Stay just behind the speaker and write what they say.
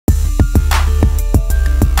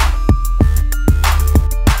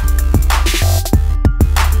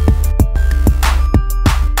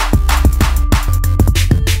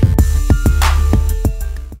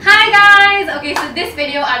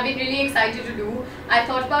blue. I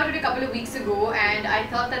thought about it a couple of weeks ago and I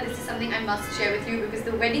thought that this is something I must share with you because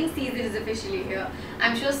the wedding season is officially here.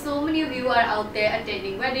 I'm sure so many of you are out there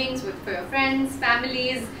attending weddings for your friends,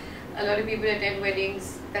 families. A lot of people attend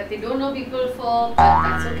weddings that they don't know people for, but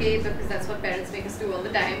that's okay because that's what parents make us do all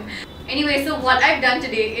the time. Anyway, so what I've done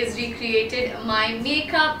today is recreated my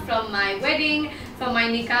makeup from my wedding, from my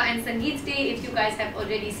Nikah and Sangeet's day. If you guys have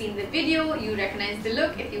already seen the video, you recognize the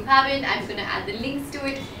look. If you haven't, I'm gonna add the links to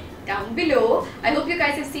it down below. I hope you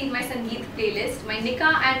guys have seen my Sangeet playlist. My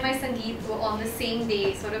Nikah and my Sangeet were on the same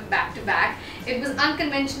day, sort of back to back. It was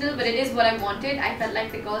unconventional, but it is what I wanted. I felt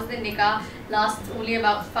like because the Nikah lasts only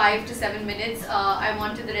about 5 to 7 minutes, I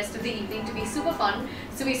wanted the rest of the evening to be super fun.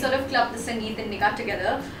 So we sort of clubbed the Sangeet and Nikah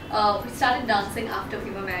together. We started dancing after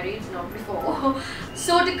we were married, not before.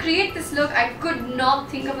 So to create this look, I could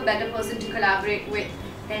not think of a better person to collaborate with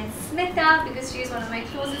than Smita, because she is one of my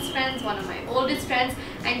closest friends, one of my oldest friends,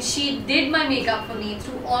 and she did my makeup for me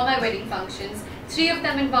through all my wedding functions, 3 of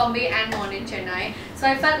them in Bombay and 1 in Chennai. So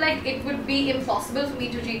I felt like it would be impossible for me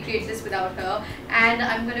to recreate this without her, and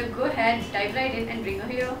I'm gonna go ahead, dive right in and bring her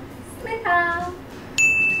here. Smita!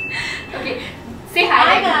 Okay, say hi.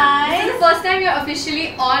 Hi guys! This is the first time you're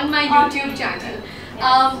officially on my YouTube channel.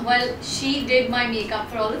 Well, she did my makeup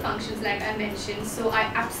for all the functions like I mentioned, so I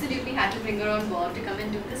absolutely had to bring her on board to come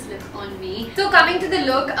and do this look on me. So coming to the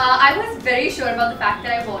look, I was very sure about the fact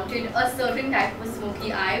that I wanted a certain type of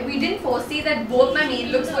smoky eye. We didn't foresee that both my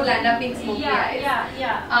main looks would land up being smoky eyes.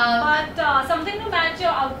 But something to match your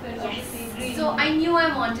outfit, obviously. Green. So I knew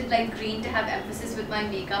I wanted like green to have emphasis with my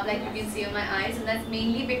makeup, like you can see on my eyes, and that's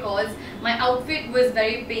mainly because my outfit was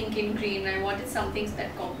very pink and green and I wanted something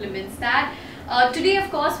that complements that. Today, of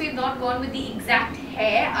course, we've not gone with the exact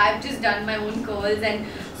hair. I've just done my own curls and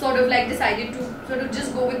sort of like decided to sort of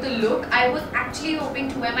just go with the look. I was actually hoping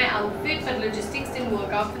to wear my outfit, but logistics didn't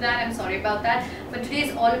work out for that. I'm sorry about that. But today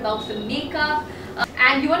is all about the makeup.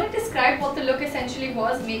 And you want to describe what the look essentially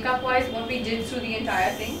was, makeup-wise, what we did through the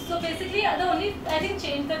entire thing? So basically, the only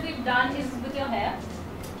change that we've done is with your hair.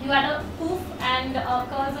 You had a poof and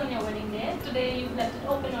curls on your wedding day. Today, you left it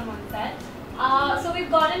open on one side. So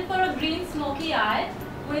we've gone in for a green smoky eye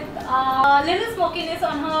with little smokiness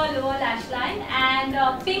on her lower lash line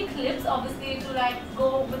and pink lips, obviously to like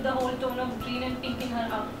go with the whole tone of green and pink in her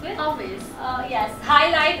outfit. Always. Yes,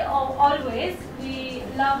 highlight always. We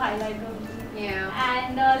love highlight, don't we? Yeah.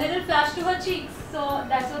 And a little flush to her cheeks. So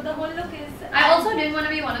that's what the whole look is. I also didn't want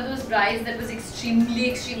to be one of those brides that was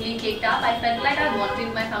extremely caked up. I felt like I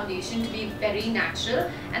wanted my foundation to be very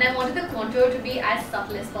natural and I wanted the contour to be as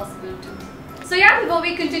subtle as possible too. So yeah, before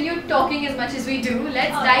we continue talking as much as we do,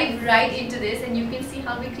 let's dive right into this and you can see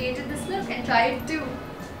how we created this look and try it too.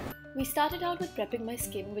 We started out with prepping my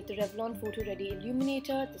skin with the Revlon Photo Ready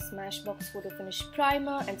Illuminator, the Smashbox Photo Finish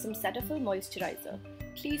Primer and some Cetaphil Moisturizer.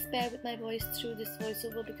 Please bear with my voice through this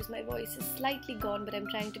voiceover because my voice is slightly gone, but I'm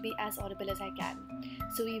trying to be as audible as I can.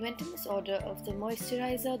 So we went in this order of the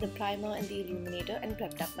moisturizer, the primer and the illuminator and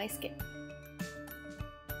prepped up my skin.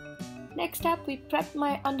 Next up, we prepped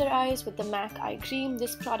my under eyes with the MAC Eye Cream.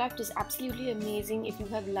 This product is absolutely amazing if you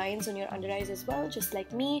have lines on your under eyes as well, just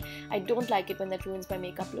like me. I don't like it when that ruins my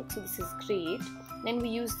makeup look, so this is great. Then we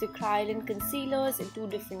used the Kryolan concealers in 2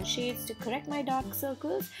 different shades to correct my dark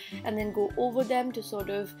circles and then go over them to sort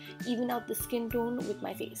of even out the skin tone with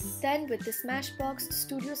my face. Then with the Smashbox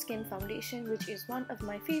Studio Skin Foundation, which is one of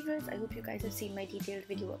my favorites, I hope you guys have seen my detailed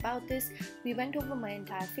video about this. We went over my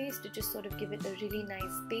entire face to just sort of give it a really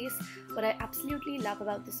nice base. What I absolutely love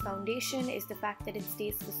about this foundation is the fact that it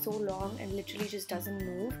stays for so long and literally just doesn't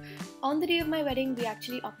move. On the day of my wedding, we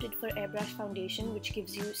actually opted for airbrush foundation, which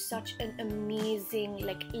gives you such an amazing,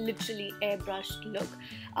 like literally airbrushed look.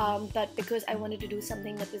 But because I wanted to do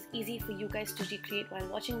something that was easy for you guys to recreate while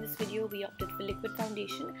watching this video, we opted for liquid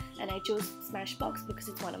foundation and I chose Smashbox because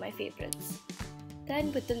it's one of my favorites.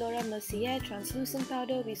 Then with the Laura Mercier translucent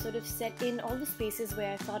powder, we sort of set in all the spaces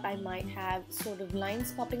where I thought I might have sort of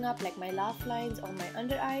lines popping up, like my laugh lines or my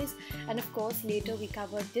under eyes. And of course later we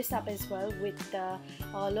covered this up as well with the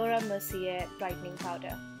Laura Mercier brightening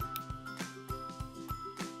powder.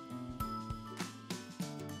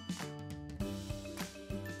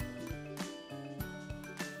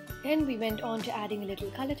 Then we went on to adding a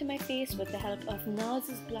little colour to my face with the help of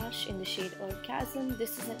NARS's blush in the shade Orgasm.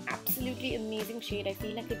 This is an absolutely amazing shade. I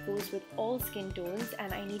feel like it goes with all skin tones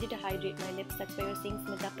and I needed to hydrate my lips. That's why you're seeing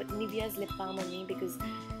Smita put Nivea's lip balm on me because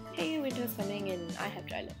hey, winter's coming and I have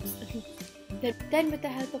dry lips. Then with the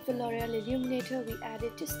help of the L'Oreal Illuminator, we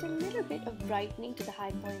added just a little bit of brightening to the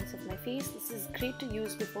high points of my face. This is great to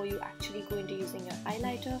use before you actually go into using your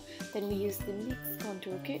highlighter. Then we used the NYX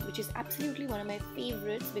Contour Kit, which is absolutely one of my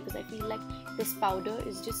favorites because I feel like this powder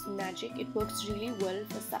is just magic. It works really well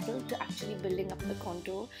for subtle to actually building up the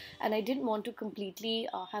contour, and I didn't want to completely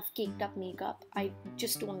have caked up makeup. I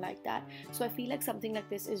just don't like that. So I feel like something like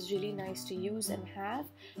this is really nice to use and have.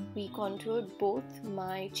 We contoured both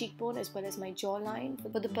my cheekbone as well as my jawline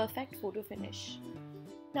for the perfect photo finish.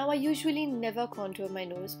 Now I usually never contour my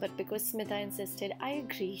nose, but because Smita insisted, I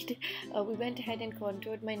agreed. We went ahead and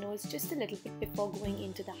contoured my nose just a little bit before going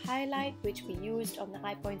into the highlight, which we used on the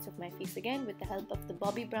high points of my face again with the help of the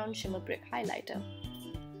Bobbi Brown Shimmer Brick Highlighter.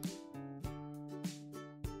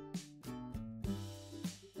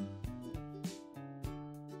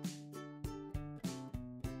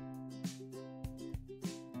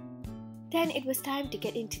 Then it was time to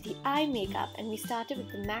get into the eye makeup, and we started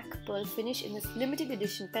with the MAC Pearl Finish in this limited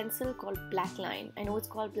edition pencil called Black Line. I know it's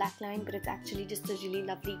called Black Line, but it's actually just a really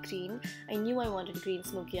lovely green. I knew I wanted a green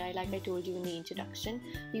smoky eye like I told you in the introduction.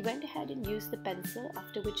 We went ahead and used the pencil,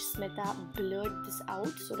 after which Smita blurred this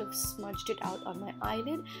out, sort of smudged it out on my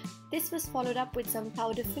eyelid. This was followed up with some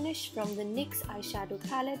powder finish from the NYX eyeshadow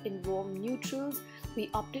palette in warm neutrals. We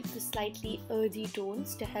opted for slightly earthy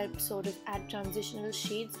tones to help sort of add transitional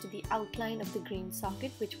shades to the outline of the green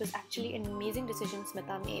socket, which was actually an amazing decision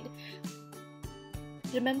Smita made.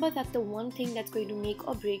 Remember that the one thing that's going to make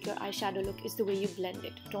or break your eyeshadow look is the way you blend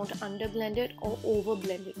it. Don't underblend it or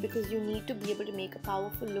overblend it, because you need to be able to make a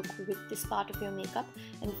powerful look with this part of your makeup,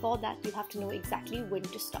 and for that you have to know exactly when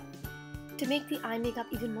to stop. To make the eye makeup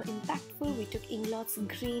even more impactful, we took Inglot's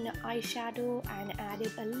green eyeshadow and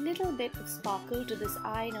added a little bit of sparkle to this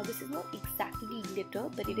eye. Now this is not exactly glitter,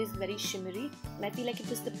 but it is very shimmery, and I feel like it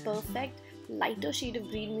was the perfect lighter shade of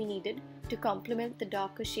green we needed to complement the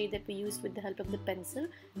darker shade that we used with the help of the pencil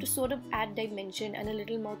to sort of add dimension and a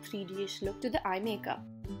little more 3D-ish look to the eye makeup.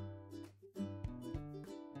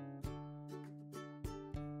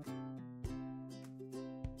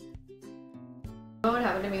 What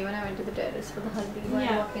happened to me when I went to the terrace for the haldi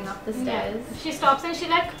while walking up the stairs? Yeah. She stops and she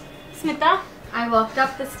like, Smita. I walked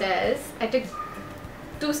up the stairs. I took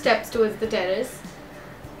 2 steps towards the terrace,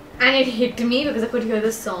 and it hit me because I could hear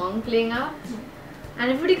the song playing up.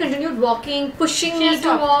 And everybody continued walking, pushing me to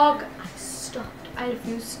walk. I stopped. I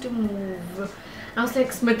refused to move. I was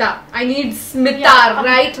like, Smita, I need Smita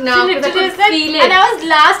right now because I could feel it. And I was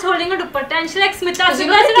last holding a dupatta and she like, Smita, I was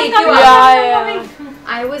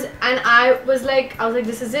like,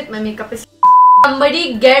 this is it, my makeup is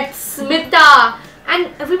somebody get Smita. And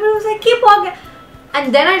everybody was like, keep walking.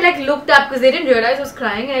 And then I like looked up because they didn't realize I was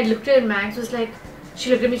crying, and I looked at Max was like, she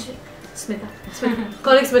looked at me, she Smita,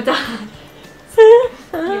 calling Smita.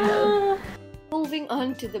 Yeah. Moving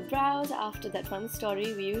on to the brows, after that fun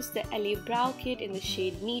story, we used the LA Brow Kit in the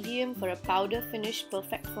shade medium for a powder finish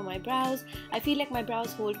perfect for my brows. I feel like my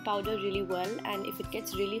brows hold powder really well, and if it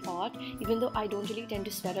gets really hot, even though I don't really tend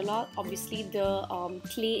to sweat a lot, obviously the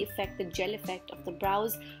clay effect, the gel effect of the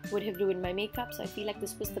brows would have ruined my makeup, so I feel like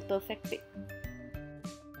this was the perfect fit.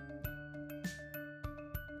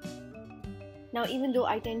 Now, even though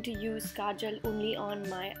I tend to use kajal only on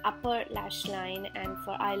my upper lash line and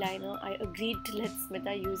for eyeliner, I agreed to let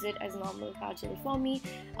Smita use it as normal kajal for me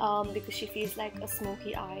because she feels like a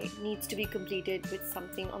smoky eye needs to be completed with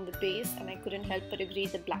something on the base, and I couldn't help but agree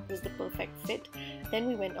that black was the perfect fit. Then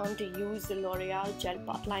we went on to use the L'Oreal Gel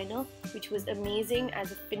Pot Liner, which was amazing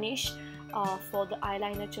as a finish for the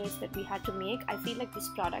eyeliner choice that we had to make. I feel like this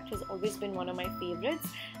product has always been one of my favorites,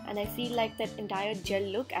 and I feel like that entire gel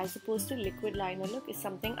look as opposed to liquid liner look is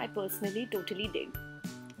something I personally totally dig.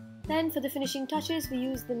 Then for the finishing touches, we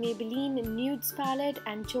used the Maybelline Nudes palette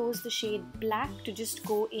and chose the shade Black to just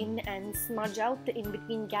go in and smudge out the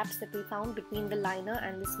in-between gaps that we found between the liner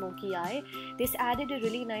and the smoky eye. This added a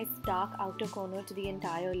really nice dark outer corner to the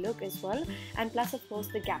entire look as well, and plus of course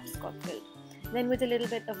the gaps got filled. Then with a little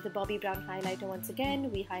bit of the Bobbi Brown highlighter once again,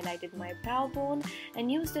 we highlighted my brow bone and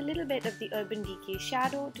used a little bit of the Urban Decay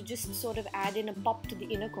shadow to just sort of add in a pop to the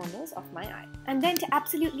inner corners of my eye. And then to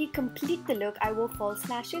absolutely complete the look, I wore false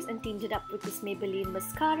lashes and teamed it up with this Maybelline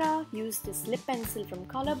mascara, used this lip pencil from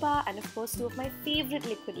Color Bar, and of course 2 of my favorite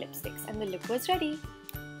liquid lipsticks, and the look was ready.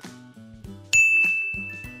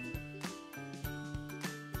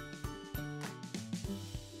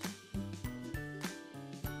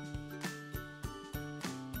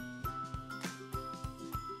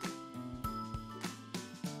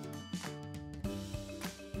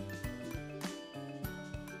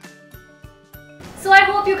 So I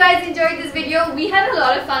hope you guys enjoyed this video. We had a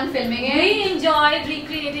lot of fun filming it. We enjoyed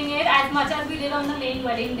recreating it as much as we did on the main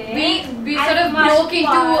wedding day. We sort of broke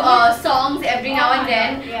into songs every now and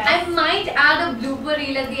then. Yes. I might add a blooper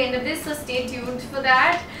reel at the end of this, so stay tuned for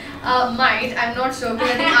that. I'm not sure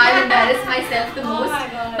because I think I'll embarrass myself the most. Oh my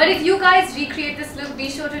God. But if you guys recreate this look, be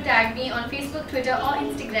sure to tag me on Facebook, Twitter or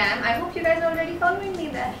Instagram. I hope you guys are already following me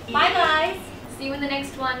there. Bye guys. See you in the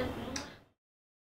next one.